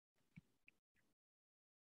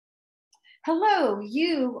Hello,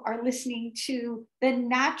 you are listening to the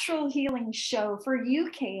Natural Healing Show for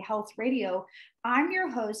UK Health Radio. I'm your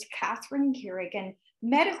host, Catherine Carrigan,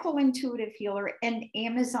 medical intuitive healer and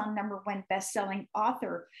Amazon #1 bestselling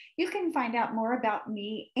author. You can find out more about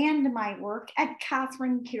me and my work at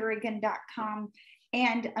catherinecarrigan.com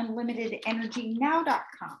and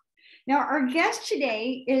unlimitedenergynow.com. Now, our guest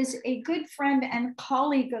today is a good friend and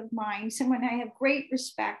colleague of mine, someone I have great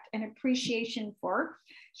respect and appreciation for,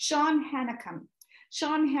 Shawn Hanekom.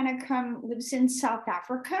 Shawn Hanekom lives in South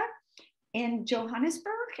Africa, in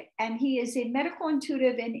Johannesburg, and he is a medical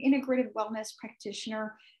intuitive and integrative wellness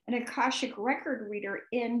practitioner and Akashic record reader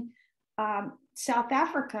in South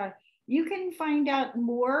Africa. You can find out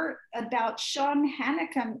more about Shawn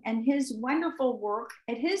Hanekom and his wonderful work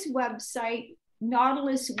at his website,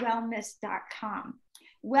 nautiluswellness.com.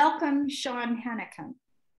 Welcome, Shawn Hanekom.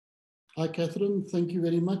 Hi, Catherine. Thank you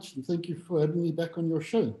very much. And thank you for having me back on your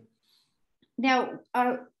show. Now,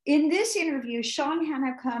 in this interview, Shawn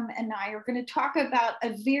Hanekom and I are going to talk about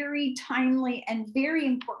a very timely and very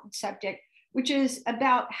important subject, which is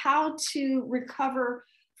about how to recover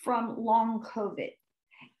from long COVID.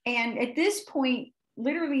 And at this point,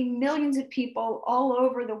 literally millions of people all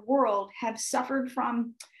over the world have suffered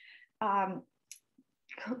from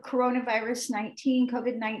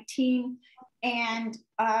COVID-19, and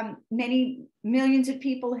many millions of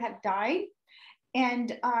people have died.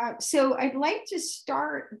 And so I'd like to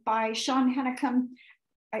start by Shawn Hanekom.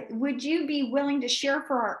 Would you be willing to share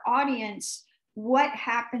for our audience what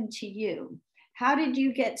happened to you? How did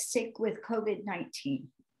you get sick with COVID-19?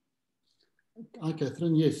 Hi,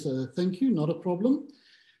 Catherine. Yes, thank you. Not a problem.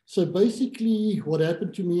 So basically what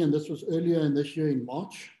happened to me, and this was earlier in this year in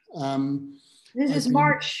March. This is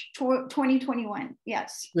March 2021,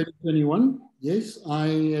 yes. 2021, yes. I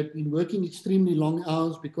had been working extremely long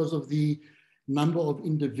hours because of the number of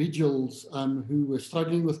individuals who were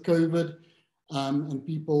struggling with COVID and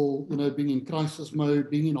people, being in crisis mode,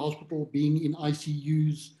 being in hospital, being in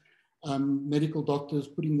ICUs, medical doctors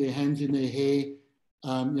putting their hands in their hair,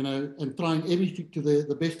 and trying everything to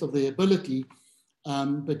the best of their ability,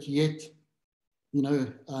 but yet,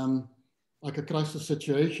 like a crisis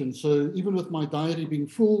situation. So even with my diary being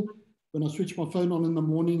full, when I switch my phone on in the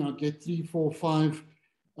morning, I get 3, 4, 5,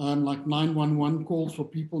 like 911 calls for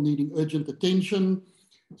people needing urgent attention.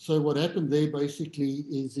 So what happened there basically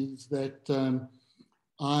is that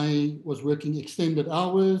I was working extended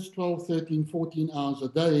hours, 12, 13, 14 hours a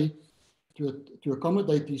day to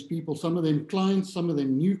accommodate these people, some of them clients, some of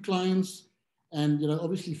them new clients. And,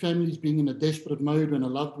 obviously families being in a desperate mode when a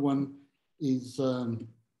loved one is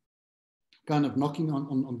kind of knocking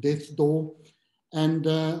on death's door. And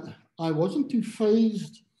I wasn't too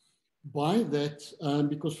fazed by that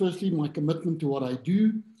because firstly, my commitment to what I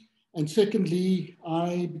do. And secondly,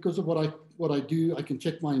 because of what I do, I can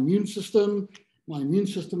check my immune system. My immune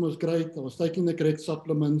system was great. I was taking the correct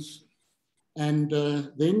supplements. And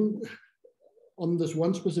then on this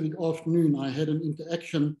one specific afternoon, I had an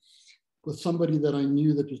interaction with somebody that I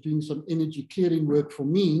knew that was doing some energy clearing work for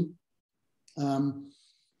me.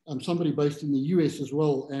 I'm somebody based in the US as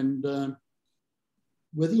well. And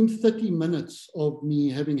within 30 minutes of me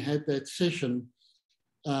having had that session,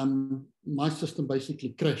 my system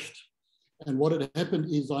basically crashed. And what had happened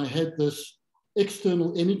is I had this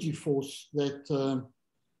external energy force that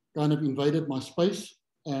kind of invaded my space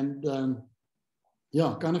and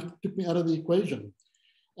kind of took me out of the equation.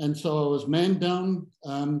 And so I was man down.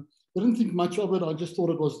 Didn't think much of it. I just thought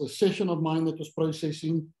it was the session of mine that was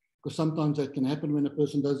processing, because sometimes that can happen when a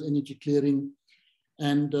person does energy clearing.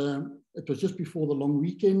 And it was just before the long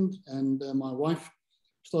weekend, and my wife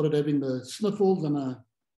started having the sniffles and a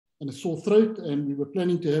sore throat, and we were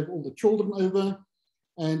planning to have all the children over.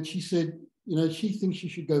 And she said, she thinks she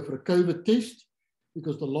should go for a COVID test,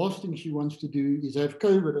 because the last thing she wants to do is have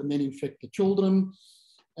COVID and then infect the children.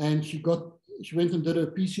 And she went and did a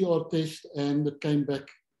PCR test, and it came back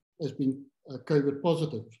as being COVID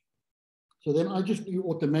positive. So then I just knew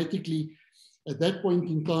automatically at that point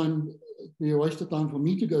in time, it'd be a waste of time for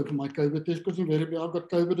me to go for my COVID test, because invariably I've got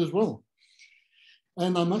COVID as well.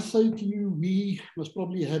 And I must say to you, we must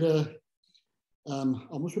probably had I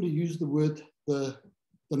almost want to use the word, the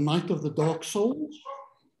night of the dark souls.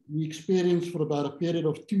 We experienced for about a period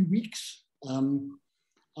of 2 weeks.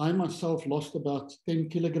 I myself lost about 10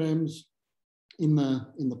 kilograms in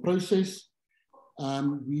the process.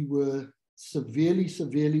 We were severely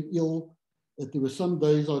ill. That there were some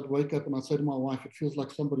days I'd wake up and I'd say to my wife, it feels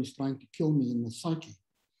like somebody's trying to kill me in the psyche.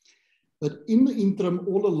 But in the interim,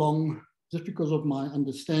 all along, just because of my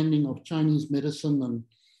understanding of Chinese medicine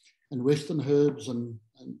and Western herbs and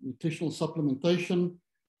nutritional supplementation,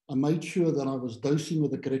 I made sure that I was dosing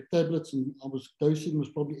with the correct tablets, and I was dosing was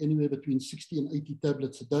probably anywhere between 60 and 80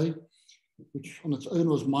 tablets a day, which on its own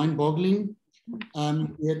was mind-boggling.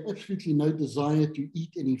 We had absolutely no desire to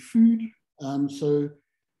eat any food, so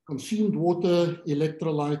consumed water,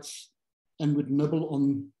 electrolytes, and would nibble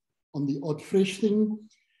on the odd fresh thing.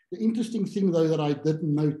 The interesting thing, though, that I did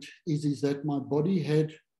note is that my body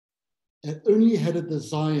had only had a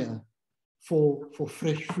desire for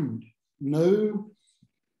fresh food. No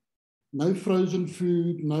frozen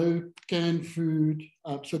food, no canned food.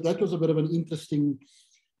 So that was a bit of an interesting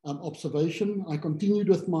observation. I continued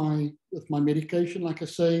with my medication, like I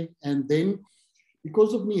say, and then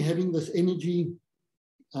because of me having this energy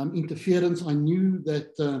interference, I knew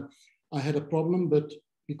that I had a problem, but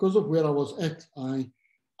because of where I was at,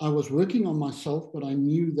 I was working on myself, but I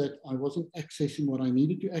knew that I wasn't accessing what I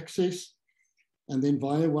needed to access. And then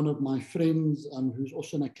via one of my friends, who's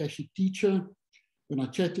also an Akashic teacher, when I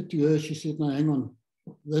chatted to her, she said, no, hang on,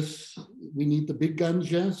 we need the big guns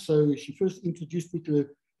here. So she first introduced me to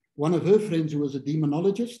one of her friends who was a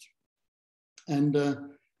demonologist. And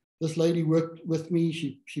this lady worked with me.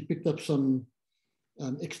 She picked up some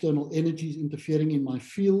external energies interfering in my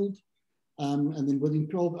field. And then within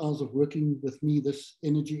 12 hours of working with me, this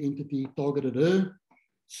energy entity targeted her.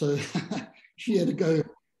 So she had to go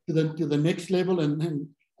to the next level and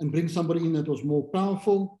bring somebody in that was more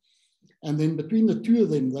powerful. And then between the two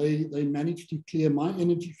of them, they managed to clear my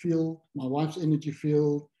energy field, my wife's energy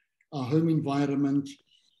field, our home environment.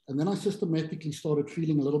 And then I systematically started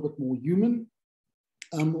feeling a little bit more human.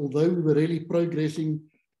 Although we were really progressing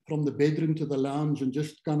from the bedroom to the lounge and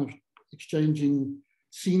just kind of exchanging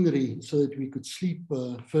scenery so that we could sleep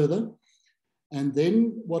further. And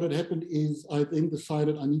then what had happened is I then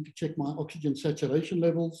decided I need to check my oxygen saturation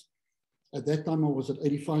levels. At that time, I was at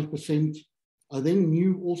 85%. I then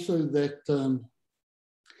knew also that,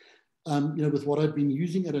 with what I'd been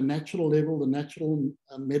using at a natural level, the natural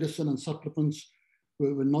medicine and supplements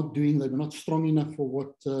they were not strong enough for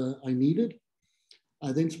what I needed.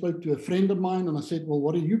 I then spoke to a friend of mine and I said, well,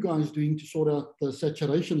 what are you guys doing to sort out the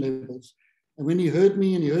saturation levels? And when he heard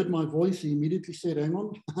me and he heard my voice, he immediately said, hang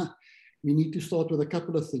on, we need to start with a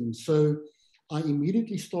couple of things. So I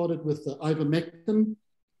immediately started with the ivermectin,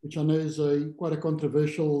 which I know is quite a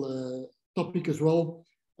controversial topic as well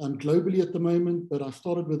globally at the moment, but I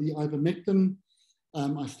started with the ivermectin.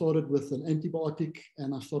 I started with an antibiotic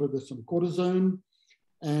and I started with some cortisone.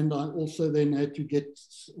 And I also then had to get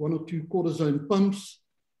 1 or 2 cortisone pumps,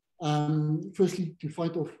 firstly to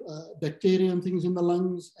fight off bacteria and things in the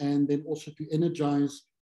lungs, and then also to energize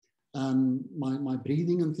my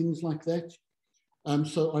breathing and things like that.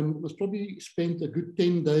 So I was probably spent a good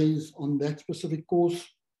 10 days on that specific course.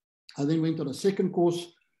 I then went on a second course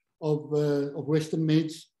of Western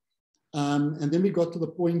meds. And then we got to the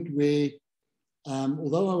point where,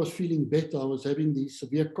 although I was feeling better, I was having these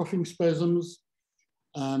severe coughing spasms.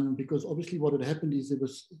 Because obviously what had happened is there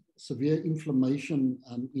was severe inflammation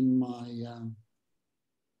in my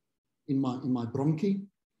bronchi.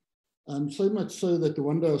 So much so that the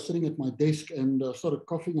one day I was sitting at my desk and I started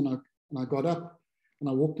coughing and I got up and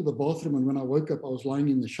I walked to the bathroom, and when I woke up I was lying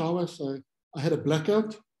in the shower. So I had a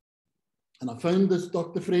blackout and I phoned this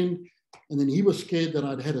doctor friend, and then he was scared that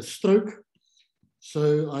I'd had a stroke.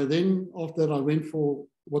 So I then, after that, I went for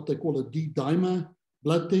what they call a D-dimer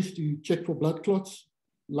blood test to check for blood clots.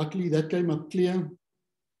 Luckily, that came up clear.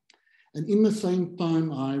 And in the same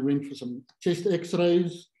time, I went for some chest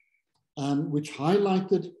x-rays, which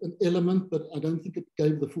highlighted an element, but I don't think it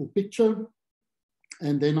gave the full picture.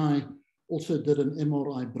 And then I also did an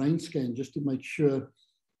MRI brain scan just to make sure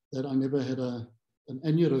that I never had an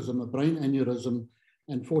aneurysm, a brain aneurysm.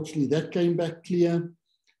 And fortunately, that came back clear.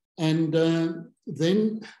 And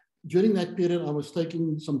then during that period, I was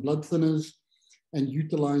taking some blood thinners and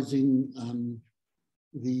utilizing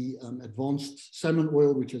the advanced salmon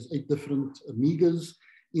oil, which has 8 different omegas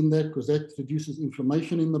in that, because that reduces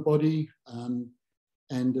inflammation in the body,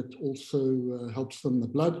 and it also helps thin the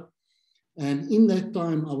blood. And in that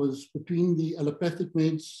time, I was between the allopathic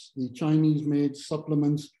meds, the Chinese meds,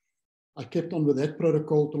 supplements. I kept on with that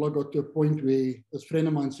protocol till I got to a point where this friend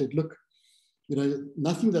of mine said, look,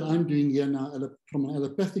 nothing that I'm doing here now from an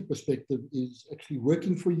allopathic perspective is actually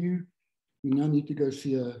working for you. You now need to go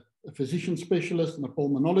see a physician specialist and a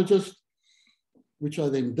pulmonologist, which I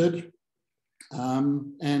then did.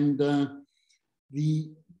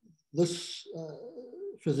 This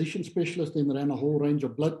physician specialist then ran a whole range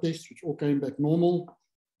of blood tests, which all came back normal,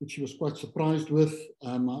 which she was quite surprised with.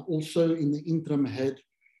 I also, in the interim, had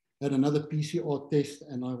another PCR test,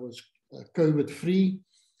 and I was COVID-free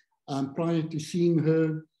prior to seeing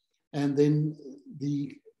her. And then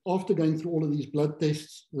the after going through all of these blood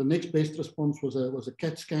tests, the next best response was a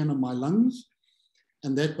CAT scan of my lungs.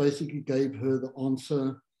 And that basically gave her the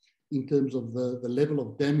answer in terms of the level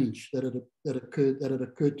of damage that had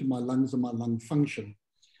occurred to my lungs and my lung function.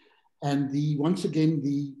 And once again,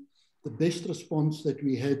 the best response that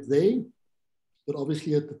we had there, but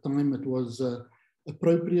obviously at the time it was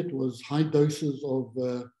appropriate, was high doses of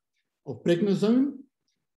prednisone,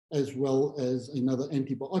 as well as another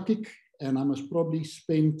antibiotic. And I must probably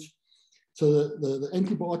spent, so the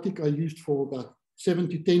antibiotic I used for about 7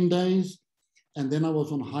 to 10 days. And then I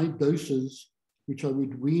was on high doses, which I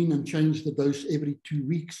would wean and change the dose every 2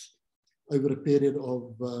 weeks over a period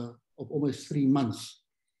of almost 3 months.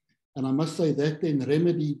 And I must say that then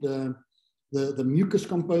remedied the mucus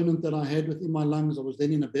component that I had within my lungs. I was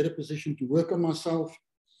then in a better position to work on myself.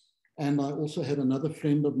 And I also had another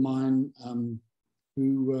friend of mine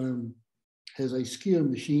who has a skier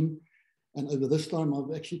machine. And over this time,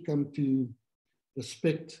 I've actually come to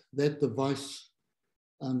respect that device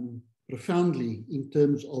profoundly in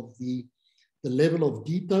terms of the level of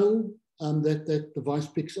detail that device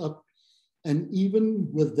picks up. And even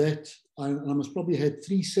with that, I must probably had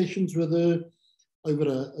 3 sessions with her over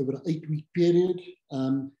an 8-week period.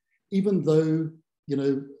 Even though, you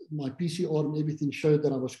know, my PCR and everything showed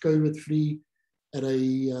that I was COVID-free at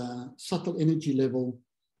a subtle energy level,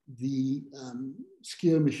 the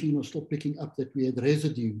skier machine was still picking up that we had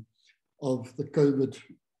residue of the COVID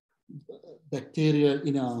bacteria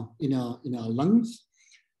in our lungs.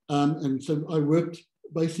 And so I worked,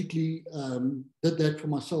 basically did that for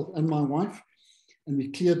myself and my wife, and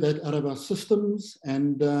we cleared that out of our systems.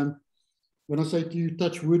 And when I say to you,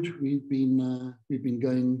 touch wood, we've been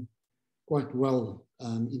going quite well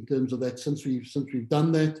in terms of that since we've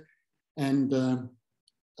done that. And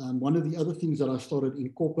one of the other things that I started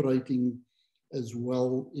incorporating as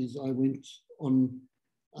well is I went on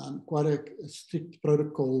quite a strict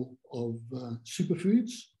protocol of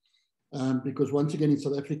superfoods, because once again in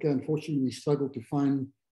South Africa, unfortunately, we struggle to find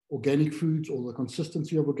organic foods or the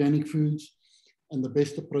consistency of organic foods, and the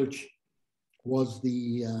best approach was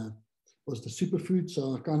the superfood.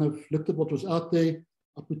 So I kind of looked at what was out there.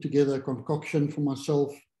 I put together a concoction for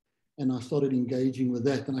myself, and I started engaging with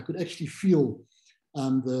that, and I could actually feel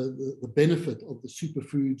the benefit of the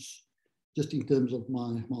superfoods just in terms of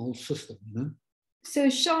my whole system, you know. So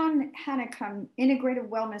Shawn Hanekom, integrative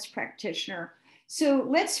wellness practitioner. So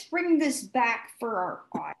let's bring this back for our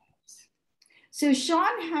audience. So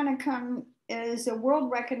Shawn Hanekom is a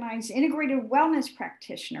world-recognized integrative wellness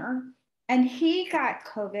practitioner, and he got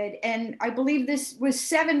COVID. And I believe this was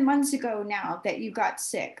 7 months ago now that you got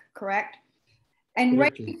sick, correct? And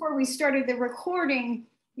right before we started the recording,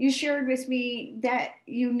 you shared with me that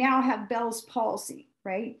you now have Bell's palsy,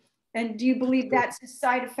 right? And do you believe that's a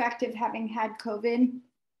side effect of having had COVID?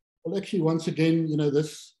 Well, actually, once again, you know,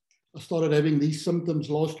 I started having these symptoms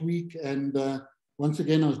last week. And once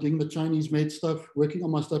again, I was doing the Chinese med stuff, working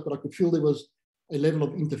on my stuff, but I could feel there was a level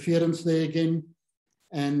of interference there again.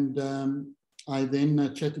 And I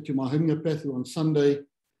then chatted to my homeopath, who on Sunday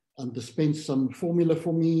dispensed some formula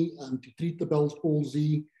for me to treat the Bell's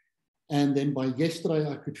palsy. And then by yesterday,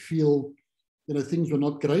 I could feel, you know, things were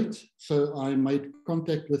not great. So I made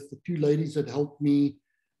contact with the 2 ladies that helped me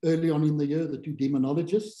early on in the year, the 2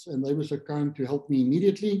 demonologists, and they were so kind to help me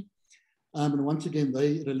immediately. And once again,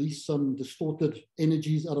 they released some distorted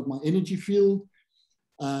energies out of my energy field.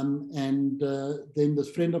 Then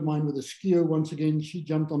this friend of mine with a skier, once again, she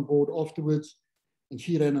jumped on board afterwards, and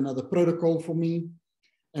she ran another protocol for me.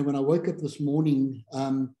 And when I woke up this morning,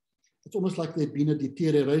 it's almost like there'd been a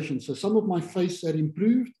deterioration. So some of my face had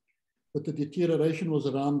improved, but the deterioration was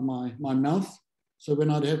around my mouth. So when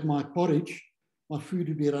I'd have my porridge, my food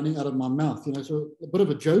would be running out of my mouth, you know, so a bit of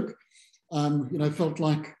a joke, you know, felt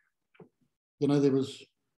like, you know, there was,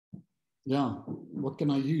 yeah, what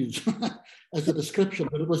can I use as a description?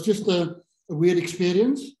 But it was just a weird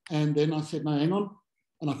experience. And then I said, no, hang on.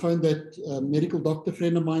 And I phoned that medical doctor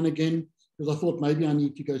friend of mine again, because I thought maybe I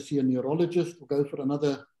need to go see a neurologist or go for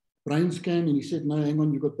another brain scan. And he said, no, hang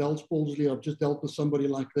on, you've got Bell's palsy. I've just dealt with somebody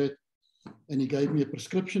like that. And he gave me a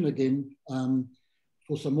prescription again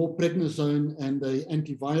for some more prednisone and an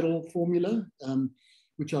antiviral formula,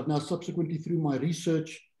 which I've now subsequently, through my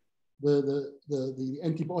research, the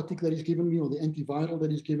antibiotic that he's given me, or the antiviral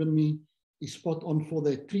that he's given me, is spot on for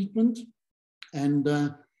that treatment. And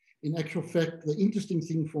in actual fact, the interesting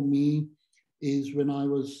thing for me is when I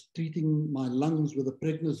was treating my lungs with the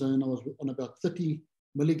prednisone, I was on about 30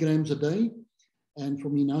 milligrams a day. And for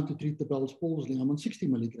me now to treat the Bell's palsy, I'm on 60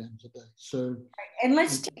 milligrams a day. So, and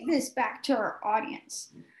let's take this back to our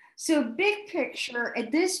audience. So big picture,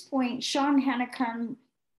 at this point, Shawn Hanekom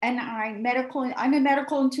and I'm a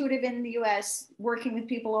medical intuitive in the US, working with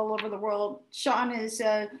people all over the world. Shawn is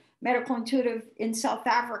a medical intuitive in South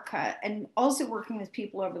Africa and also working with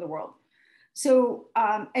people over the world. So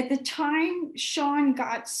at the time Shawn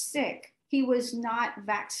got sick, he was not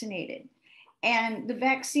vaccinated. And the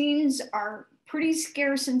vaccines are pretty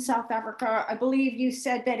scarce in South Africa. I believe you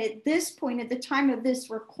said that at this point, at the time of this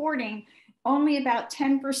recording, only about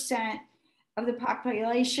 10% of the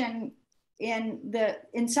population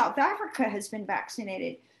in South Africa has been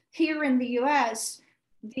vaccinated. Here in the US,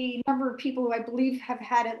 the number of people who I believe have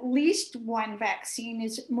had at least one vaccine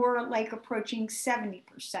is more like approaching 70%.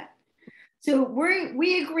 So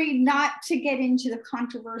we agreed not to get into the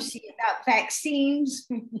controversy about vaccines.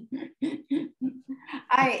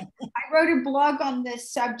 I wrote a blog on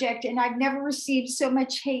this subject, and I've never received so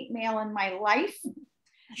much hate mail in my life.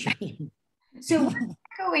 So we're not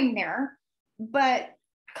going there, but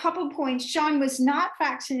a couple points. Shawn was not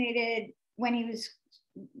vaccinated when he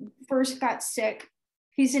first got sick.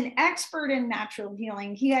 He's an expert in natural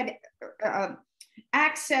healing. He had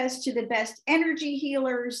access to the best energy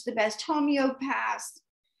healers, the best homeopaths,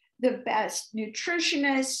 the best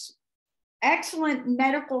nutritionists, excellent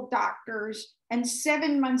medical doctors. And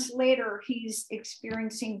 7 months later, he's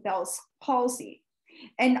experiencing Bell's palsy.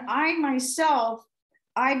 And I myself,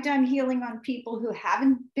 I've done healing on people who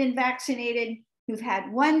haven't been vaccinated, who've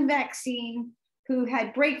had one vaccine, who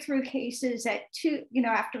had breakthrough cases at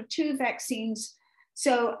after 2 vaccines.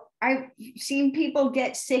 So I've seen people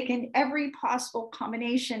get sick in every possible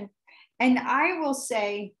combination. And I will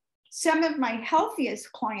say some of my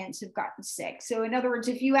healthiest clients have gotten sick. So in other words,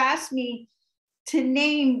 if you ask me to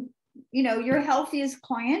name, your healthiest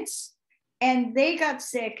clients, and they got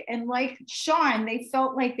sick, and like Shawn, they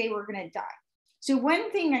felt like they were going to die. So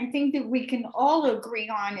one thing I think that we can all agree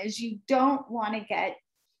on is you don't want to get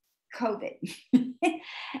COVID.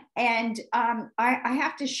 And I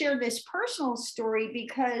have to share this personal story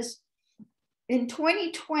because in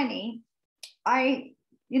 2020, I,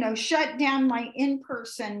 shut down my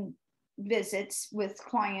in-person visits with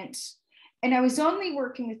clients, and I was only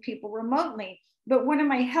working with people remotely. But one of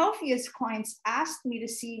my healthiest clients asked me to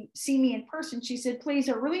see me in person. She said, please,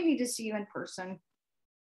 I really need to see you in person.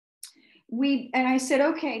 And I said,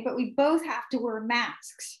 okay, but we both have to wear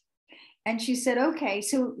masks. And she said, okay.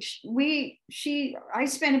 So I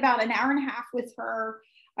spent about an hour and a half with her.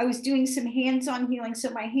 I was doing some hands-on healing. So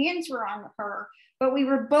my hands were on her, but we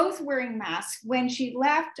were both wearing masks. When she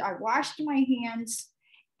left, I washed my hands.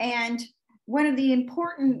 And one of the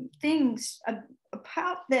important things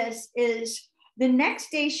about this is the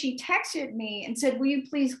next day she texted me and said, will you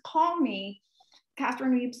please call me?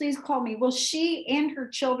 Catherine, will you please call me? Well, she and her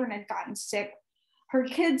children had gotten sick. Her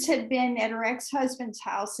kids had been at her ex-husband's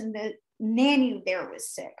house, and the nanny there was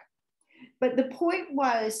sick. But the point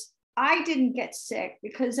was, I didn't get sick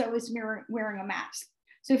because I was wearing a mask.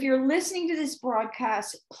 So if you're listening to this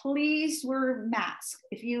broadcast, please wear a mask.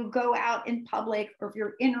 If you go out in public, or if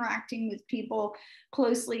you're interacting with people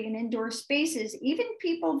closely in indoor spaces, even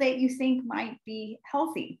people that you think might be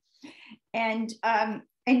healthy. And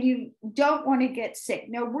you don't want to get sick.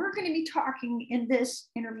 Now, we're going to be talking in this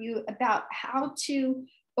interview about how to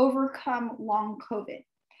overcome long COVID.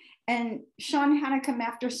 And Shawn Hanekom,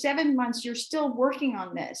 after 7 months, you're still working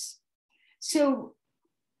on this. So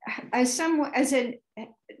as a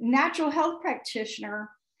natural health practitioner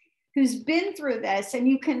who's been through this, and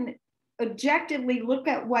you can objectively look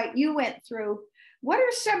at what you went through, what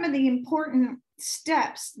are some of the important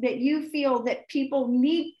steps that you feel that people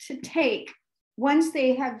need to take once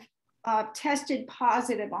they have tested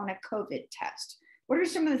positive on a COVID test? What are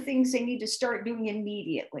some of the things they need to start doing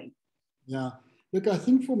immediately? Yeah, look, I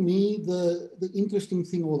think for me, the interesting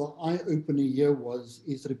thing, or the eye-opener here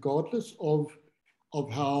is regardless of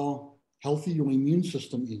how healthy your immune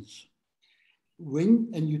system is,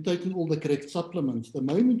 and you're taking all the correct supplements, the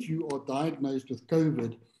moment you are diagnosed with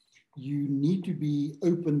COVID, you need to be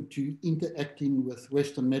open to interacting with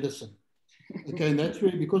Western medicine. Okay, and that's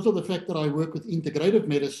where, because of the fact that I work with integrative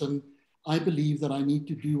medicine, I believe that I need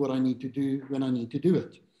to do what I need to do when I need to do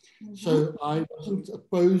it. Mm-hmm. So I wasn't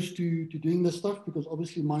opposed to doing this stuff, because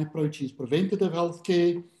obviously my approach is preventative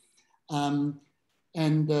healthcare. So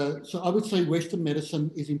I would say Western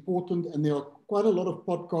medicine is important, and there are quite a lot of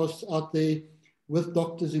podcasts out there with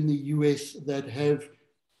doctors in the US that have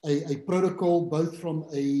a protocol, both from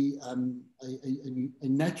a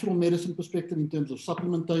natural medicine perspective in terms of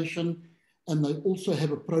supplementation, and they also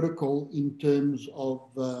have a protocol in terms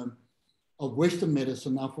of Western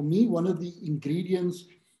medicine. Now, for me, one of the ingredients,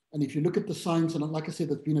 and if you look at the science, and like I said,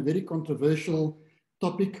 it's been a very controversial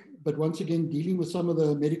topic, but once again, dealing with some of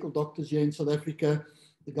the medical doctors here in South Africa,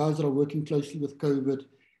 the guys that are working closely with COVID,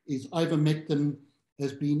 is ivermectin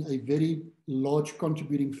has been a very large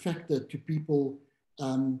contributing factor to people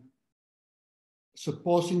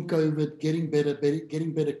surpassing COVID, getting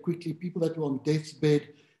better quickly. People that were on death's bed,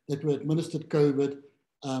 that were administered COVID,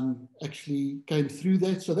 actually came through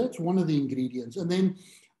that. So that's one of the ingredients. And then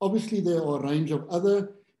obviously there are a range of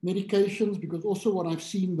other medications, because also what I've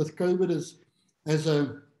seen with COVID is, I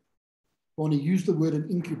want to use the word, an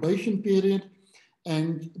incubation period.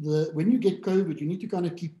 And when you get COVID, you need to kind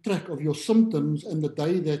of keep track of your symptoms and the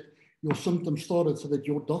day that your symptoms started, so that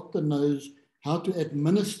your doctor knows how to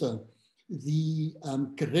administer the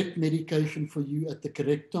correct medication for you at the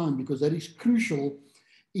correct time, because that is crucial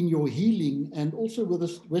in your healing. And also with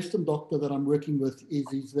this Western doctor that I'm working with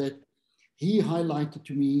is that he highlighted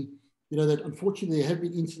to me, that unfortunately there have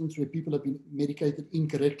been incidents where people have been medicated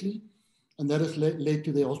incorrectly, and that has led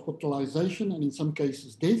to their hospitalization and in some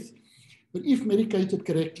cases death. But if medicated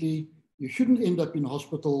correctly, you shouldn't end up in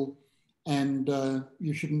hospital, and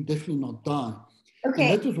you shouldn't definitely not die.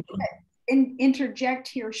 Okay, interject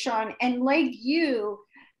here, Shawn. And like you,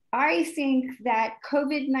 I think that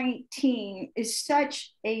COVID-19 is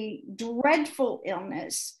such a dreadful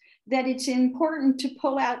illness that it's important to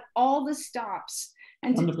pull out all the stops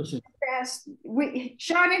and to 100%.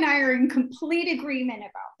 Shawn and I are in complete agreement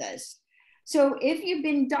about this. So if you've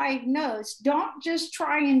been diagnosed, don't just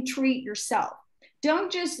try and treat yourself.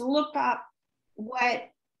 Don't just look up what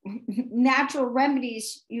natural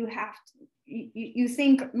remedies you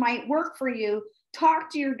think might work for you.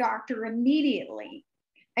 Talk to your doctor immediately.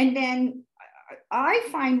 And then I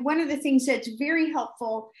find one of the things that's very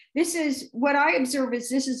helpful, this is what I observe, is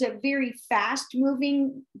this is a very fast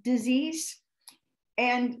moving disease,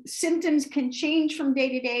 and symptoms can change from day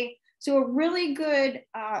to day. So a really good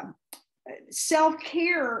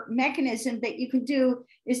self-care mechanism that you can do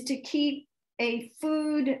is to keep a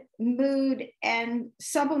food, mood, and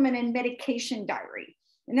supplement and medication diary.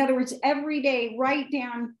 In other words, every day write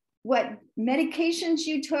down what medications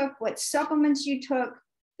you took, what supplements you took,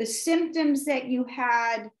 the symptoms that you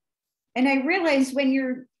had. And I realized when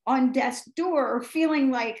you're on death's door or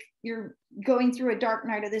feeling like you're going through a dark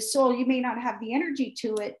night of the soul, you may not have the energy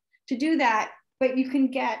to do that, but you can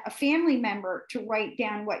get a family member to write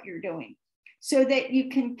down what you're doing so that you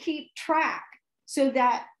can keep track, so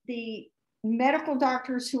that the medical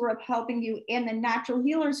doctors who are helping you and the natural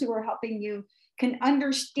healers who are helping you can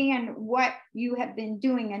understand what you have been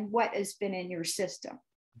doing and what has been in your system.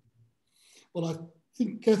 Well, I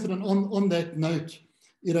think, Catherine, on that note,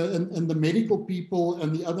 and the medical people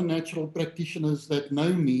and the other natural practitioners that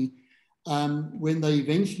know me, when they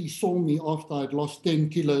eventually saw me after I'd lost 10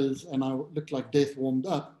 kilos and I looked like death warmed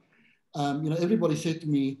up, everybody said to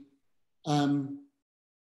me,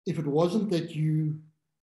 if it wasn't that you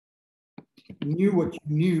knew what you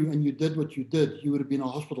knew and you did what you did, you would have been a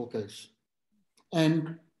hospital case.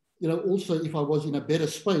 And, also if I was in a better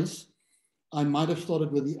space, I might have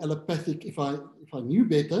started with the allopathic. If I knew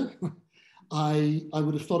better, I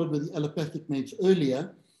would have started with the allopathic meds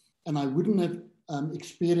earlier, and I wouldn't have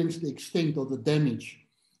experienced the extent of the damage,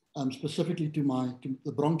 specifically to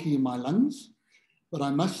the bronchi in my lungs. But I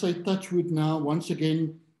must say, touch wood now, once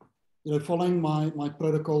again, following my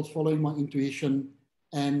protocols, following my intuition,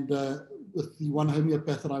 and with the one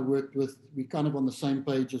homeopath that I worked with, we're kind of on the same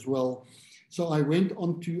page as well. So I went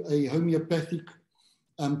onto a homeopathic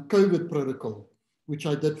COVID protocol, which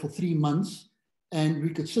I did for 3 months. And we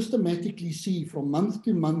could systematically see from month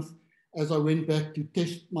to month, as I went back to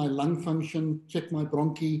test my lung function, check my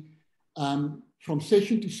bronchi, from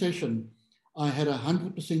session to session, I had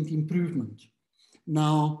 100% improvement.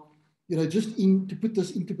 Now, just to put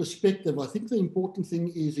this into perspective, I think the important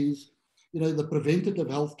thing is the preventative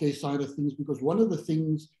healthcare side of things, because one of the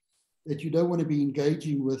things that you don't want to be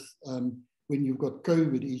engaging with when you've got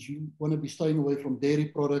COVID is you want to be staying away from dairy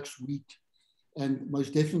products, wheat, and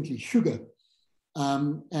most definitely sugar.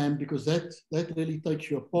 And because that really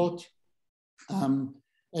takes you apart,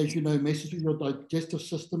 as you know, messes with your digestive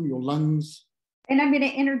system, your lungs. And I'm going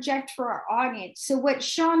to interject for our audience. So what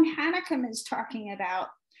Shawn Hanekom is talking about,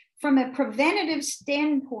 from a preventative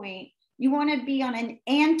standpoint, you want to be on an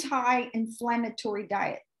anti-inflammatory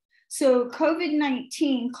diet. So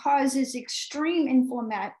COVID-19 causes extreme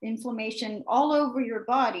inflammation all over your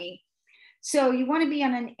body. So you want to be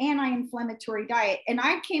on an anti-inflammatory diet. And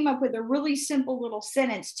I came up with a really simple little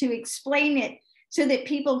sentence to explain it so that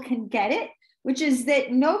people can get it, which is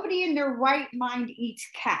that nobody in their right mind eats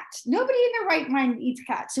cats. Nobody in their right mind eats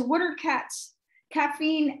cats. So what are cats?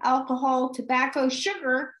 Caffeine, alcohol, tobacco,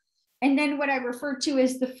 sugar, and then what I refer to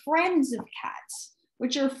as the friends of cats,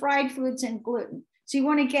 which are fried foods and gluten. So you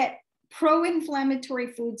want to get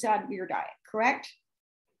pro-inflammatory foods out of your diet, correct?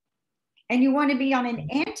 And you want to be on an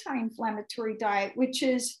anti-inflammatory diet, which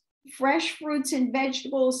is fresh fruits and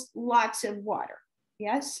vegetables, lots of water.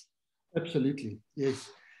 Yes? Absolutely, yes.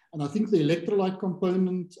 And I think the electrolyte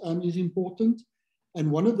component is important.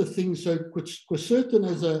 And one of the things, so quercetin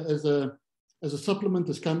as a supplement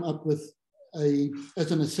has come up with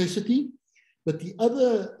as a necessity, but the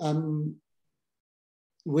other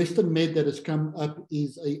Western med that has come up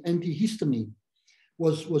is an antihistamine,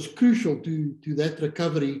 was crucial to that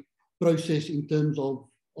recovery process in terms of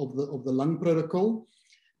the lung protocol.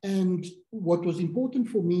 And what was important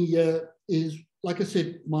for me here is, like I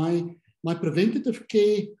said, my preventative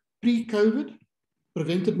care pre-COVID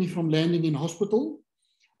prevented me from landing in hospital.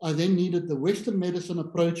 I then needed the Western medicine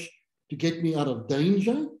approach to get me out of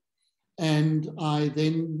danger. And I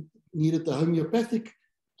then needed the homeopathic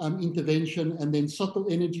intervention, and then subtle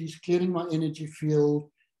energies, clearing my energy field,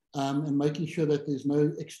 and making sure that there's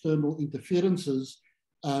no external interferences,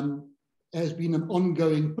 has been an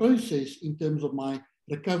ongoing process in terms of my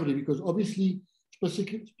recovery. Because obviously,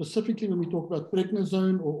 specifically when we talk about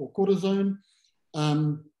prednisone or cortisone,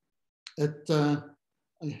 I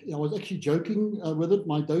was actually joking with it.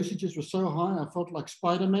 My dosages were so high, I felt like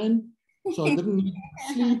Spider-Man. So I didn't need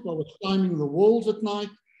to sleep. I was climbing the walls at night.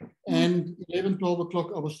 And 11, 12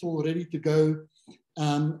 o'clock, I was still ready to go.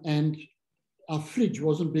 And our fridge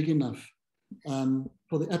wasn't big enough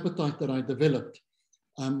for the appetite that I developed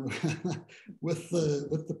with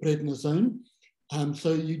the prednisone.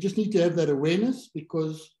 So you just need to have that awareness,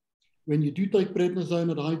 because when you do take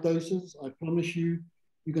prednisone at high doses, I promise you,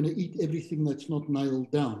 you're going to eat everything that's not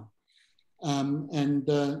nailed down.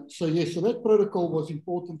 So yes, so that protocol was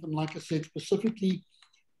important. And like I said, specifically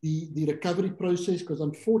the recovery process, because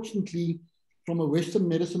unfortunately, from a Western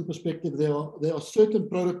medicine perspective, there are certain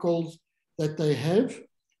protocols that they have.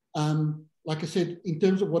 Like I said, in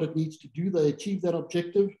terms of what it needs to do, they achieve that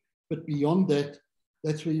objective. But beyond that,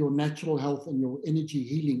 that's where your natural health and your energy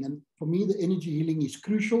healing. And for me, the energy healing is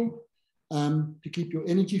crucial to keep your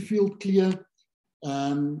energy field clear.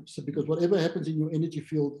 So because whatever happens in your energy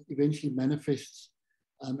field eventually manifests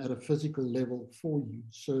at a physical level for you.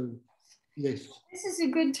 So yes. This is a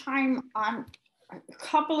good time on a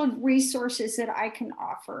couple of resources that I can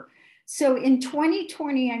offer. So in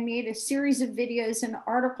 2020, I made a series of videos and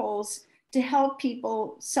articles to help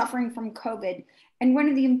people suffering from COVID. And one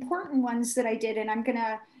of the important ones that I did, and I'm going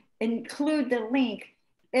to include the link,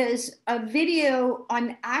 is a video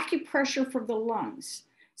on acupressure for the lungs.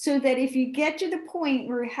 So that if you get to the point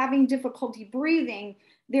where you're having difficulty breathing,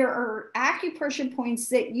 there are acupressure points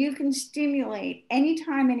that you can stimulate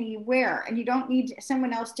anytime, anywhere, and you don't need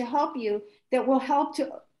someone else to help you, that will help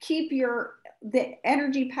to keep the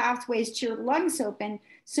energy pathways to your lungs open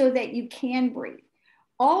so that you can breathe.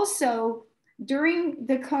 Also, during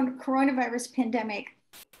the coronavirus pandemic,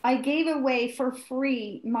 I gave away for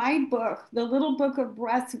free my book, The Little Book of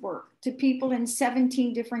Breathwork, to people in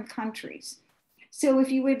 17 different countries. So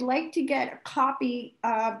if you would like to get a copy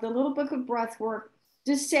of The Little Book of Breathwork,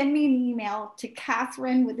 just send me an email to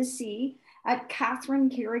Catherine with a C at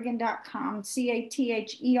catherinecarrigan.com,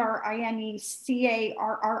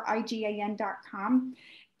 CatherineCarrigan.com.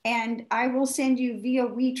 And I will send you via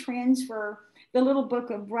WeTransfer The Little Book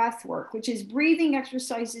of Breathwork, which is breathing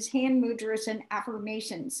exercises, hand mudras, and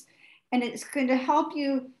affirmations. And it's going to help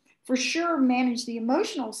you for sure manage the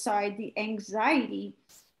emotional side, the anxiety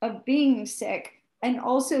of being sick, and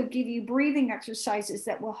also give you breathing exercises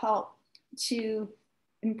that will help to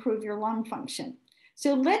improve your lung function.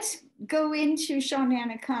 So let's go into, Shawn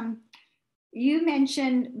Hanekom. You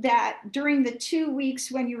mentioned that during the 2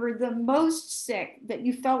 weeks when you were the most sick, that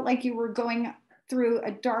you felt like you were going through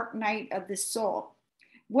a dark night of the soul.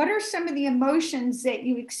 What are some of the emotions that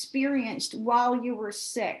you experienced while you were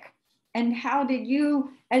sick? And how did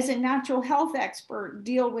you, as a natural health expert,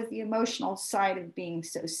 deal with the emotional side of being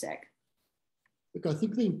so sick? Look, I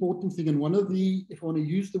think the important thing, and one of the, if I want to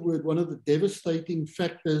use the word, one of the devastating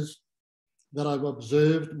factors that I've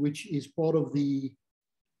observed, which is part of the,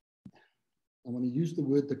 I want to use the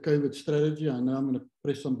word, the COVID strategy. I know I'm going to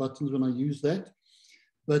press some buttons when I use that.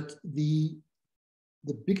 But the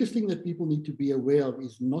biggest thing that people need to be aware of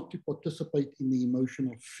is not to participate in the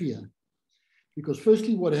emotion of fear. Because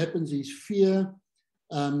firstly, what happens is fear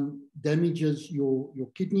damages your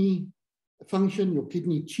kidney function, your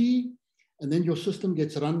kidney chi, and then your system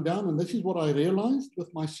gets run down. And this is what I realized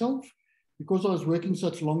with myself, because I was working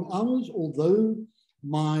such long hours, although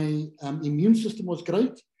my immune system was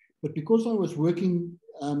great, but because I was working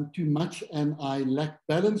too much and I lacked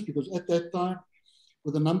balance, because at that time,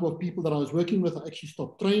 with the number of people that I was working with, I actually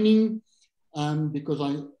stopped training.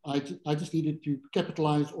 because I just needed to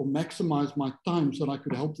capitalize or maximize my time so that I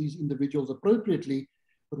could help these individuals appropriately.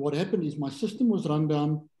 But what happened is my system was run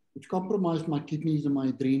down, which compromised my kidneys and my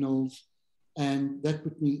adrenals, and that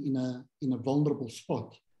put me in a vulnerable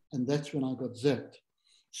spot. And that's when I got zapped.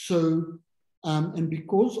 So, and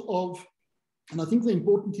because of, and I think the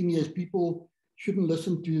important thing here is people shouldn't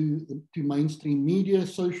listen to mainstream media,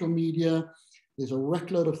 social media. There's a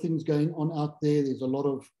rackload of things going on out there. There's a lot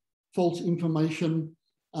of false information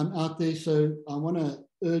out there. So I want to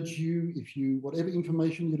urge you, if you, whatever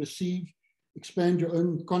information you receive, expand your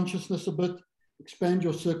own consciousness a bit, expand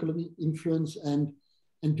your circle of influence, and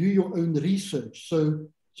do your own research. So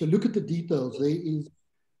look at the details. There is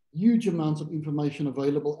huge amounts of information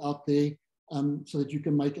available out there, so that you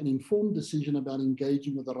can make an informed decision about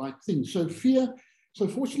engaging with the right thing. So fear, so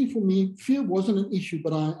fortunately for me, fear wasn't an issue,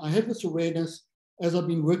 but I have this awareness as I've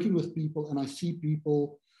been working with people and I see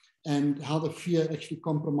people and how the fear actually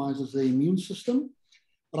compromises their immune system.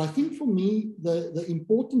 But I think for me, the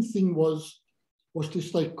important thing was to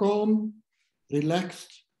stay calm,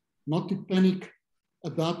 relaxed, not to panic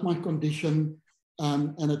about my condition.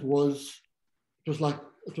 And it was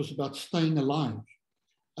about staying alive.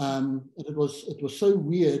 And it was so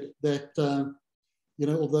weird that, you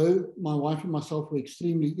know, although my wife and myself were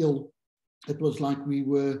extremely ill, it was like we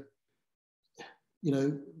were, you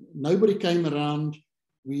know, nobody came around.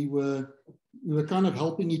 We were kind of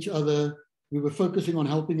helping each other. We were focusing on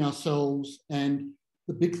helping ourselves. And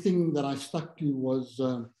the big thing that I stuck to was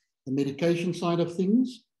the medication side of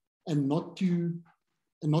things, and not to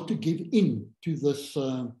give in to this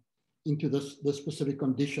into this specific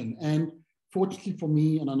condition. And fortunately for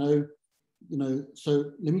me, and I know, you know,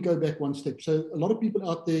 so let me go back one step. So a lot of people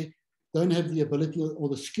out there don't have the ability or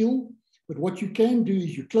the skill, but what you can do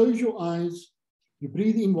is you close your eyes, you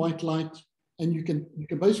breathe in white light, and you can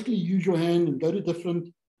basically use your hand and go to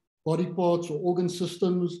different body parts or organ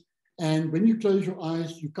systems. And when you close your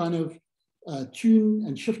eyes, you kind of tune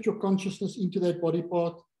and shift your consciousness into that body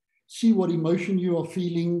part, see what emotion you are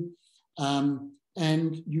feeling.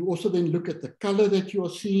 And you also then look at the color that you are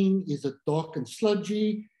seeing. Is it dark and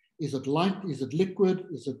sludgy? Is it light? Is it liquid?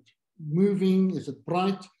 Is it moving? Is it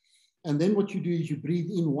bright? And then what you do is you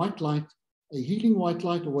breathe in white light, a healing white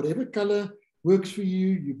light, or whatever color works for you.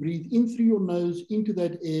 You breathe in through your nose into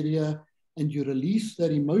that area, and you release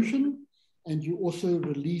that emotion. And you also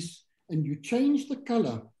release and you change the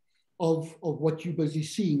color of what you're busy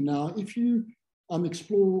seeing. Now, if you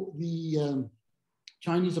explore the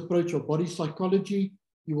Chinese approach of body psychology,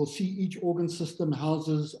 you will see each organ system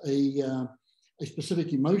houses a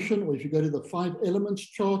specific emotion. Or if you go to the 5 elements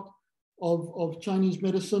chart of Chinese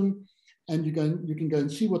medicine, and you can go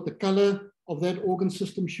and see what the color of that organ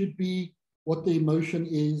system should be, what the emotion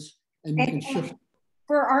is, and you can shift.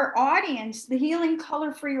 For our audience, the healing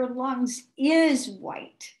color for your lungs is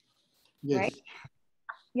white, yes. Right?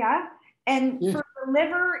 Yeah. And yes. For the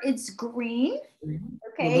liver, it's green.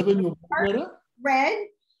 Okay. Your liver and your bladder? Red.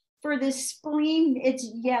 For the spleen,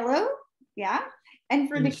 it's yellow. Yeah. And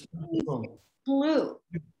for the kidneys, it's blue.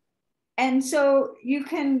 And so you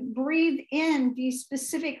can breathe in these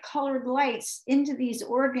specific colored lights into these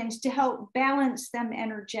organs to help balance them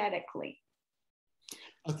energetically.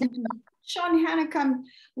 I think, Shawn Hanekom,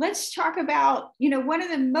 let's talk about, you know,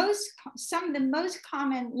 some of the most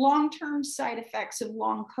common long-term side effects of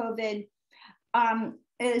long COVID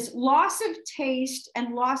is loss of taste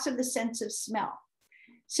and loss of the sense of smell.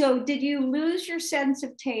 So did you lose your sense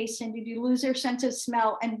of taste, and did you lose your sense of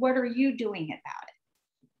smell, and what are you doing about it?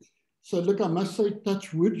 So look, I must say,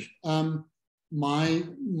 touch wood, my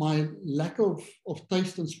lack of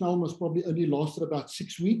taste and smell must probably only lasted about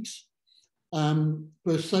 6 weeks.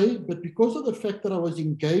 Per se, but because of the fact that I was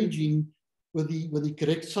engaging with the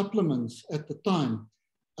correct supplements at the time,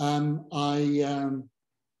 I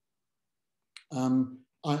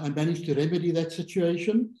managed to remedy that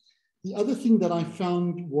situation. The other thing that I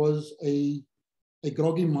found was a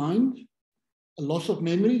groggy mind, a loss of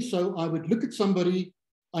memory. So I would look at somebody,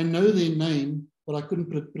 I know their name, but I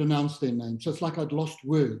couldn't pronounce their name. So it's like I'd lost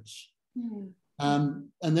words. Mm.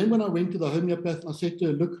 And then when I went to the homeopath, I said to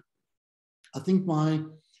her, look, I think my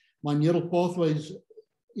neural pathways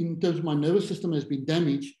in terms of my nervous system has been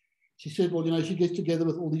damaged. She said, well, you know, she gets together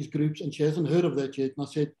with all these groups and she hasn't heard of that yet. And I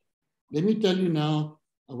said, let me tell you now,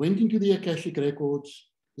 I went into the Akashic records.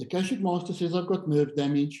 The Akashic master says I've got nerve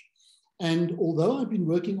damage. And although I've been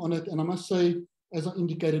working on it, and I must say, as I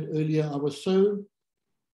indicated earlier, I was so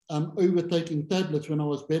overtaking tablets when I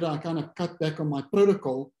was better, I kind of cut back on my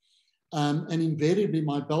protocol. And invariably,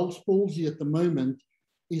 my Bell's palsy at the moment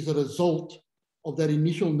is a result of that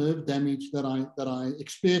initial nerve damage that I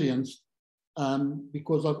experienced.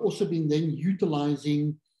 because I've also been then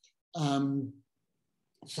utilizing some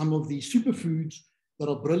of the superfoods that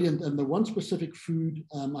are brilliant. And the one specific food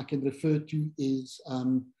I can refer to is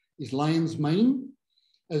lion's mane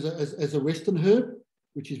as a Western herb,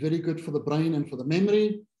 which is very good for the brain and for the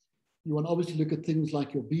memory. You want to obviously look at things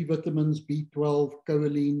like your B vitamins, B12,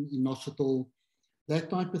 choline, inositol, that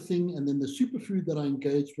type of thing. And then the superfood that I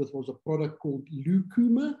engaged with was a product called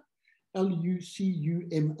Lucuma,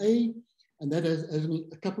 Lucuma, and that has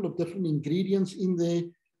a couple of different ingredients in there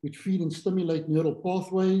which feed and stimulate neural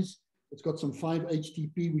pathways. It's got some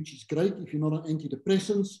 5-HTP, which is great if you're not on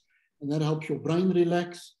antidepressants, and that helps your brain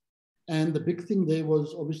relax. And the big thing there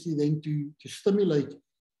was obviously then to stimulate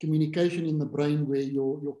communication in the brain, where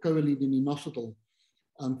your choline and inositol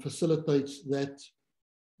facilitates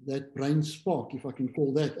that brain spark, if I can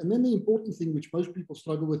call that. And then the important thing, which most people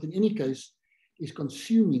struggle with in any case, is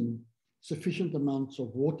consuming sufficient amounts of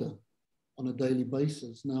water on a daily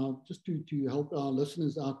basis. Now, just to help our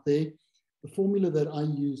listeners out there, the formula that I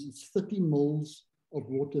use is 30 moles of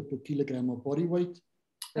water per kilogram of body weight.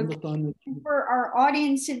 Okay. The time that for our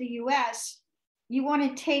audience in the US, you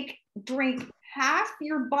want to drink half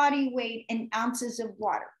your body weight in ounces of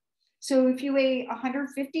water. So if you weigh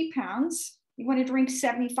 150 pounds, you want to drink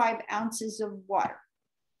 75 ounces of water,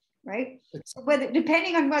 right? So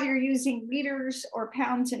depending on whether you're using liters or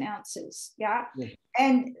pounds and ounces, yeah?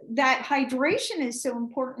 And that hydration is so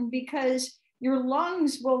important because your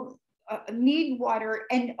lungs will need water,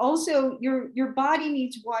 and also your body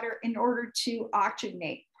needs water in order to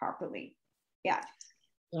oxygenate properly. Yeah.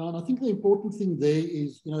 And I think the important thing there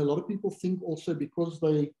is, a lot of people think also because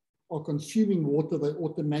they are consuming water, they're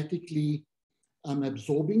automatically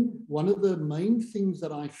absorbing. One of the main things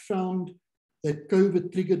that I found that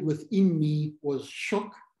COVID triggered within me was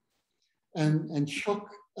shock, and shock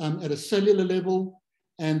at a cellular level,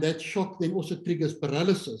 and that shock then also triggers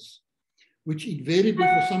paralysis, which invariably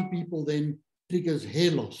for some people then triggers hair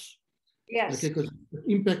loss. Yes. Okay, because it's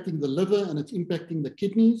impacting the liver and it's impacting the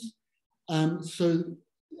kidneys.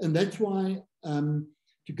 And that's why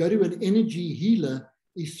to go to an energy healer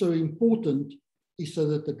is so important, is so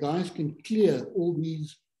that the guys can clear all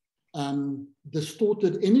these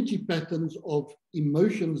distorted energy patterns of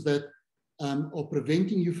emotions that are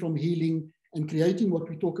preventing you from healing and creating what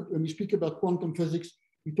we talk about when we speak about quantum physics.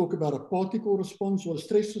 We talk about a particle response or a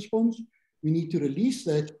stress response. We need to release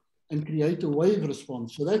that and create a wave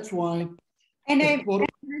response. So that's why. And I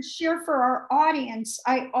share for our audience,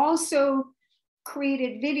 I also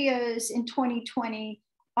created videos in 2020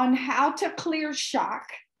 on how to clear shock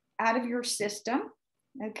out of your system.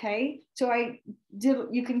 Okay, so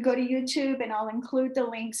you can go to YouTube, and I'll include the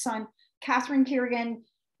links on Catherine Carrigan,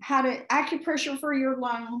 how to acupressure for your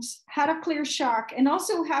lungs, how to clear shock, and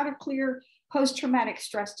also how to clear post-traumatic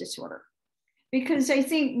stress disorder. Because I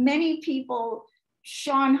think many people,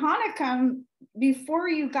 Shawn Hanekom, before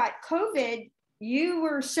you got COVID, you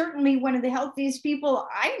were certainly one of the healthiest people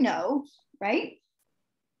I know, right?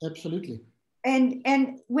 Absolutely. And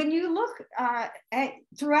when you look at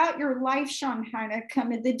throughout your life, Shawn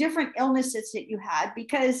Hanekom, the different illnesses that you had,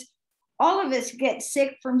 because all of us get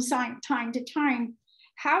sick from time to time,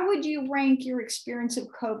 how would you rank your experience of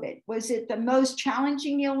COVID? Was it the most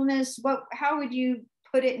challenging illness? How would you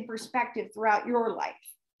put it in perspective throughout your life?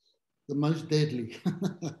 The most deadly.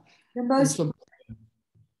 The most.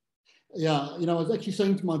 Yeah, I was actually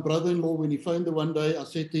saying to my brother-in-law when he phoned the one day, I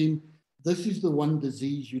said to him, this is the one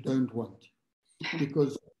disease you don't want.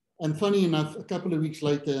 Because, and funny enough, a couple of weeks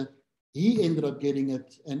later, he ended up getting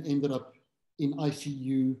it and ended up in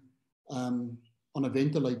ICU on a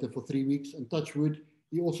ventilator for 3 weeks. And touch wood,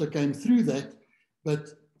 he also came through that. But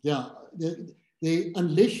yeah,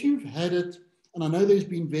 unless you've had it, and I know there's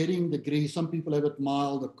been varying degrees. Some people have it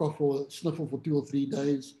mild, a cough or a sniffle for 2 or 3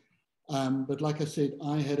 days. But like I said,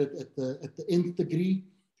 I had it at the nth degree,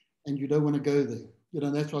 and you don't want to go there.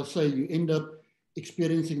 That's why I say you end up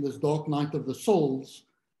experiencing this dark night of the souls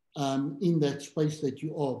in that space that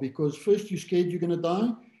you are. Because first you're scared you're going to die,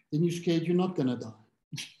 then you're scared you're not going to die.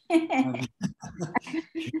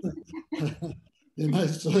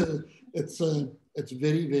 So it's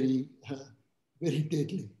very, very, very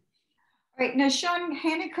deadly. All right. Now, Shawn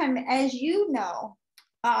Hanekom, as you know,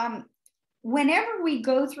 whenever we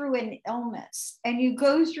go through an illness and you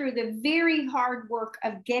go through the very hard work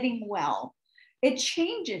of getting well, it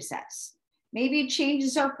changes us. Maybe it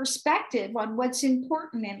changes our perspective on what's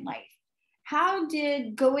important in life. How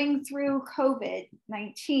did going through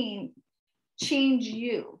COVID-19 change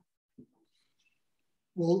you?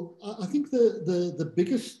 Well, I think the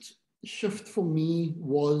biggest shift for me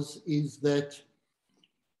is that,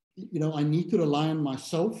 I need to rely on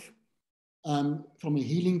myself. from a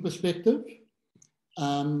healing perspective.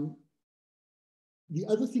 The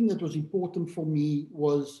other thing that was important for me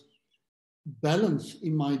was balance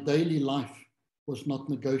in my daily life was not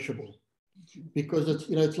negotiable, because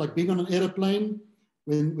it's like being on an airplane.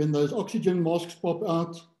 When those oxygen masks pop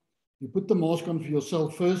out, you put the mask on for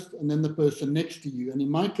yourself first and then the person next to you. And in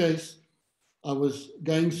my case, I was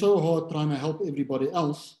going so hard trying to help everybody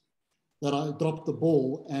else that I dropped the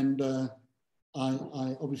ball, and I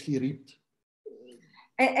obviously reaped.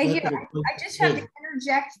 I just have to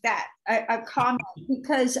interject that a comment,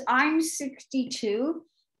 because I'm 62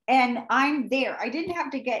 and I'm there. I didn't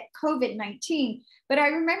have to get COVID-19, but I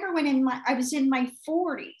remember when I was in my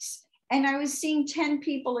 40s and I was seeing 10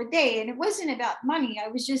 people a day, and it wasn't about money. I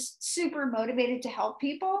was just super motivated to help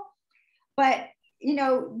people. But,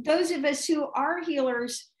 those of us who are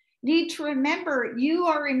healers need to remember you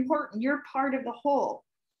are important. You're part of the whole.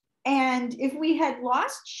 And if we had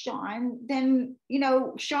lost Shawn, then,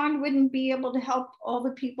 Shawn wouldn't be able to help all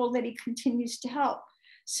the people that he continues to help.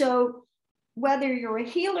 So whether you're a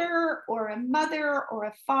healer or a mother or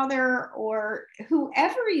a father or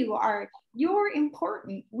whoever you are, you're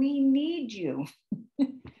important. We need you.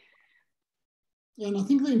 And I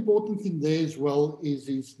think the important thing there as well is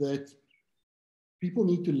that people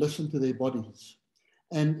need to listen to their bodies.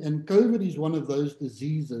 And COVID is one of those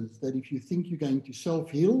diseases that if you think you're going to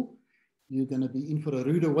self-heal, you're going to be in for a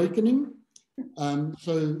rude awakening.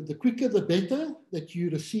 So the quicker the better that you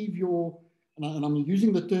receive and I'm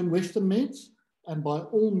using the term Western meds, and by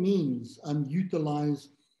all means, utilize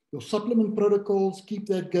your supplement protocols, keep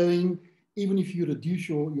that going, even if you reduce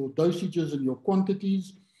your dosages and your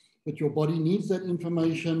quantities, but your body needs that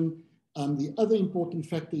information. The other important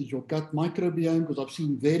factor is your gut microbiome, because I've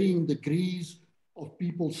seen varying degrees of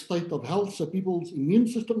people's state of health. So people's immune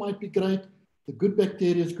system might be great, the good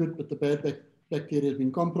bacteria is good, but the bad bacteria has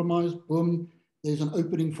been compromised. Boom, there's an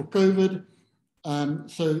opening for COVID.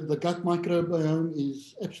 So the gut microbiome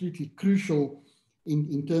is absolutely crucial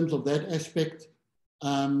in terms of that aspect,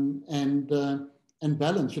 and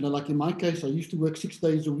balance. Like in my case, I used to work 6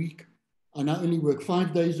 days a week. I now only work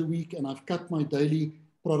 5 days a week, and I've cut my daily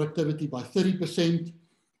productivity by 30%.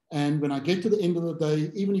 And when I get to the end of the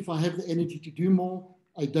day, even if I have the energy to do more,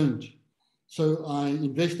 I don't. So I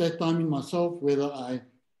invest that time in myself, whether I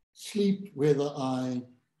sleep, whether I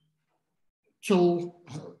chill,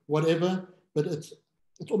 whatever. But it's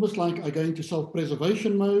almost like I go into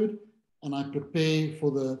self-preservation mode, and I prepare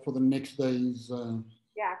for the next day's. And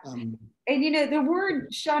the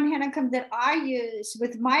word, Shawn Hanekom, that I use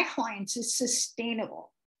with my clients is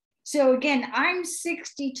sustainable. So again, I'm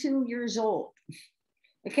 62 years old.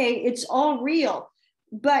 Okay, it's all real,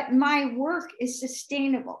 but my work is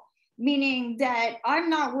sustainable, meaning that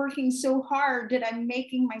I'm not working so hard that I'm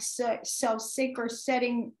making myself sick or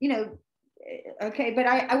setting, okay, but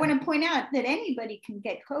I want to point out that anybody can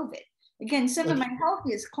get COVID. Again, some of my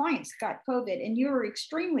healthiest clients got COVID, and you're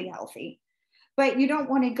extremely healthy, but you don't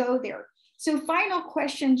want to go there. So final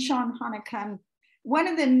question, Shawn Hanekom. One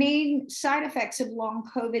of the main side effects of long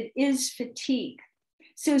COVID is fatigue.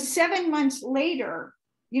 So 7 months later,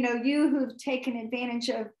 you who've taken advantage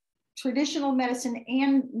of traditional medicine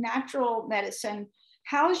and natural medicine,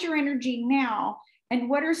 how's your energy now? And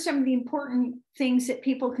what are some of the important things that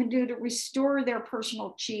people can do to restore their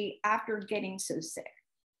personal chi after getting so sick?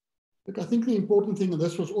 Look, I think the important thing, and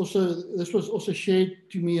this was also shared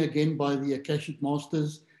to me again by the Akashic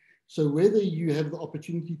Masters. So whether you have the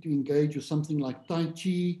opportunity to engage with something like Tai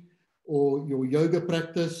Chi or your yoga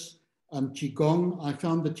practice, Qigong, I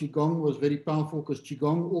found that Qigong was very powerful, because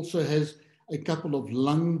Qigong also has a couple of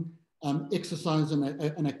lung exercises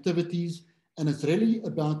and activities, and it's really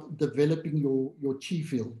about developing your chi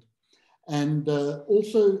field. And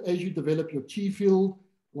also, as you develop your chi field,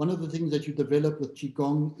 one of the things that you develop with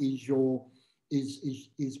Qigong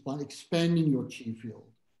is by expanding your chi field.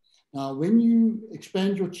 Now, when you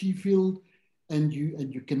expand your chi field and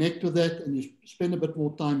you connect with that, and you spend a bit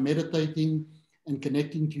more time meditating and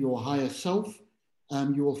connecting to your higher self,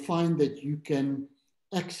 you will find that you can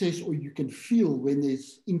access, or you can feel when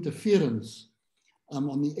there's interference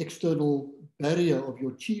on the external barrier of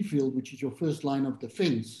your chi field, which is your first line of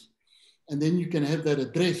defense. And then you can have that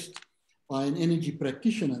addressed by an energy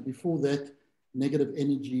practitioner before that negative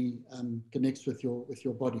energy connects with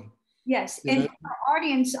your body. Yes, and for our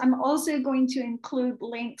audience, I'm also going to include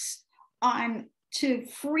links to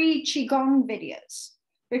free Qigong videos,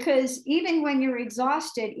 because even when you're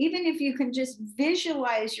exhausted, even if you can just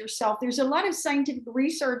visualize yourself, there's a lot of scientific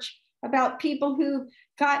research about people who've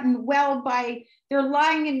gotten well by, they're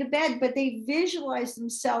lying in the bed, but they visualize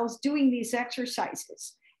themselves doing these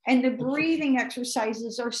exercises. And the breathing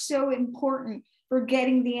exercises are so important for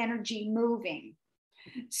getting the energy moving.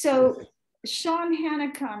 So, Shawn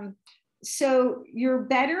Hanekom, so you're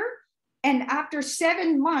better. And after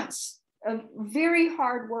 7 months of very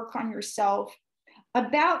hard work on yourself,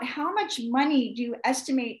 about how much money do you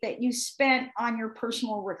estimate that you spent on your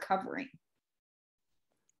personal recovery?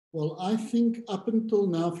 Well, I think up until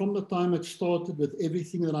now, from the time it started with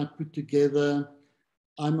everything that I put together,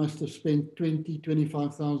 I must have spent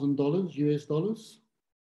 $25,000 US dollars.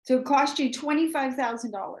 So it cost you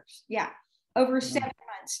 $25,000. Yeah, over 7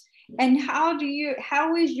 months. And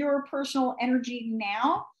how is your personal energy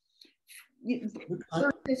now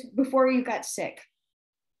versus before you got sick?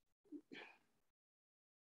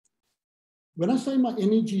 When I say my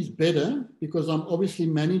energy is better, because I'm obviously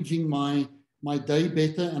managing my day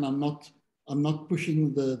better, and I'm not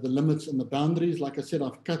pushing the limits and the boundaries. Like I said,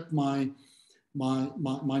 I've cut my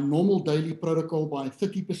normal daily protocol by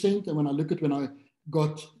 30%. And when I look at when I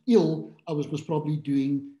got ill, I was probably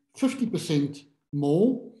doing 50%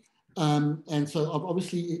 more. And so I've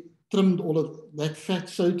obviously trimmed all of that fat,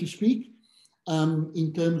 so to speak,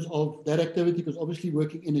 in terms of that activity, because obviously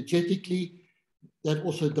working energetically, that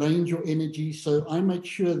also drains your energy. So I make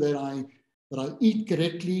sure that I eat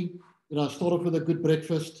correctly, that I start off with a good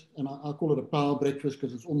breakfast, and I call it a power breakfast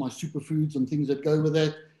because it's all my superfoods and things that go with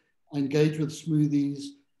that. I engage with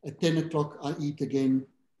smoothies. At 10 o'clock, I eat again.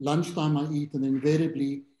 Lunchtime, I eat, and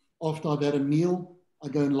invariably, after I've had a meal, I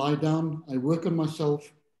go and lie down. I work on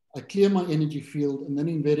myself. I clear my energy field, and then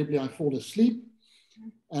invariably, I fall asleep.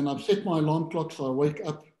 And I've set my alarm clock, so I wake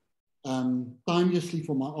up timelessly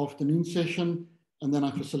for my afternoon session, and then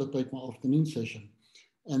I facilitate my afternoon session.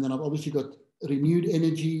 And then I've obviously got renewed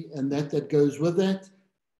energy, and that goes with that.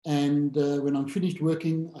 And when I'm finished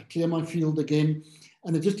working, I clear my field again.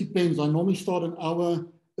 And it just depends. I normally start an hour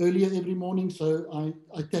earlier every morning, so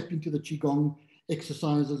I tap into the Qigong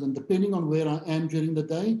exercises. And depending on where I am during the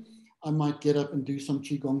day, I might get up and do some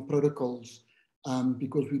Qigong protocols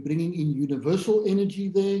because we're bringing in universal energy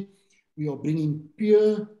there. We are bringing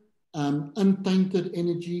pure, untainted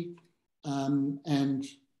energy. And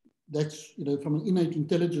that's, from an innate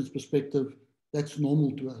intelligence perspective, that's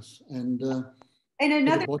normal to us. And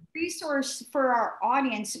another resource for our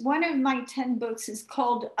audience, one of my 10 books is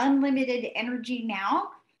called Unlimited Energy Now.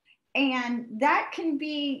 And that can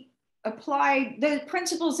be applied, the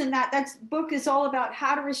principles in that book is all about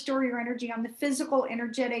how to restore your energy on the physical,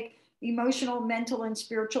 energetic, emotional, mental, and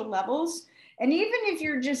spiritual levels. And even if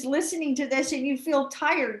you're just listening to this and you feel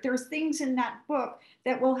tired, there's things in that book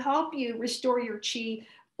that will help you restore your chi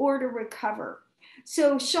or to recover.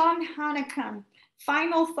 So Shawn Hanekom,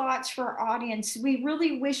 final thoughts for our audience. We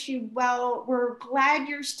really wish you well. We're glad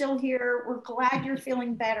you're still here. We're glad you're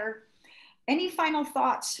feeling better. Any final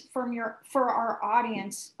thoughts for our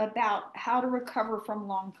audience about how to recover from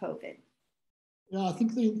long COVID? Yeah, I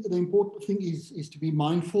think the important thing is to be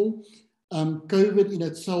mindful. COVID in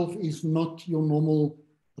itself is not your normal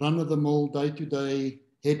run-of-the-mill, day-to-day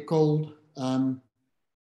head cold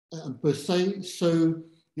per se. So,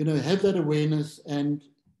 have that awareness and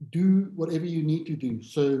do whatever you need to do.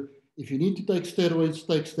 So if you need to take steroids,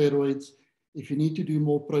 take steroids. If you need to do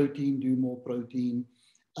more protein, do more protein.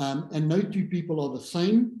 And no two people are the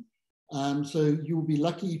same. So you'll be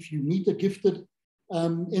lucky if you meet a gifted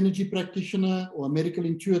energy practitioner or a medical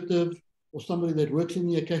intuitive or somebody that works in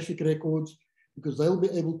the Akashic records, because they'll be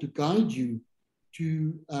able to guide you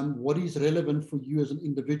to what is relevant for you as an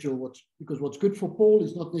individual. Because what's good for Paul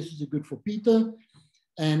is not necessarily good for Peter.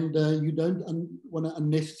 And you don't want to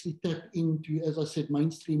unnecessarily tap into, as I said,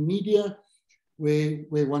 mainstream media where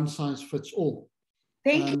one size fits all.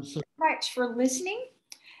 Thank you so much for listening.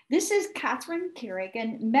 This is Catherine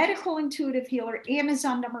Carrigan, medical intuitive healer,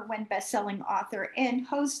 Amazon #1 bestselling author, and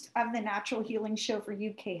host of the Natural Healing Show for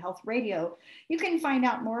UK Health Radio. You can find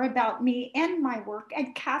out more about me and my work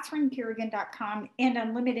at catherinecarrigan.com and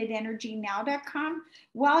unlimitedenergynow.com.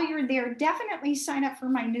 While you're there, definitely sign up for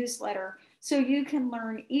my newsletter so you can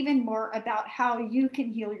learn even more about how you can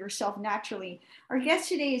heal yourself naturally. Our guest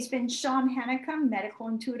today has been Shawn Hanekom, medical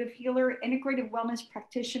intuitive healer, integrative wellness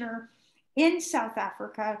practitioner in South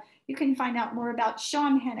Africa. You can find out more about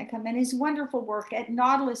Shawn Hanekom and his wonderful work at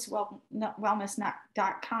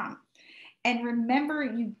nautiluswellness.com. And remember,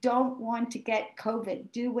 you don't want to get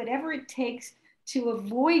COVID. Do whatever it takes to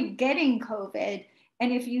avoid getting COVID.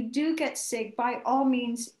 And if you do get sick, by all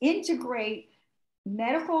means, integrate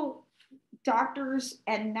medical doctors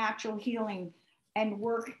and natural healing and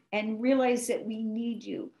work and realize that we need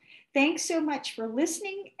you. Thanks so much for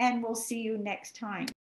listening, and we'll see you next time.